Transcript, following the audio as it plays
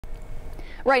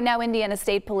Right now, Indiana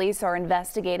State Police are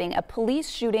investigating a police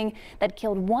shooting that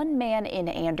killed one man in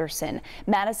Anderson.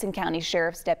 Madison County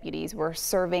Sheriff's deputies were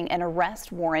serving an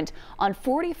arrest warrant on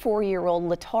 44-year-old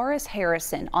Lataris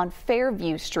Harrison on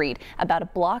Fairview Street, about a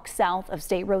block south of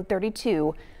State Road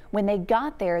 32. When they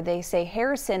got there, they say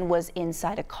Harrison was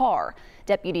inside a car.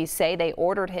 Deputies say they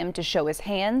ordered him to show his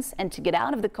hands and to get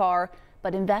out of the car,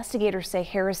 but investigators say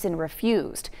Harrison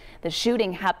refused. The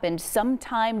shooting happened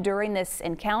sometime during this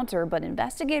encounter, but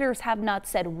investigators have not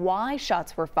said why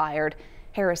shots were fired.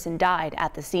 Harrison died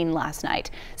at the scene last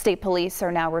night. State police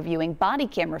are now reviewing body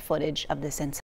camera footage of this incident.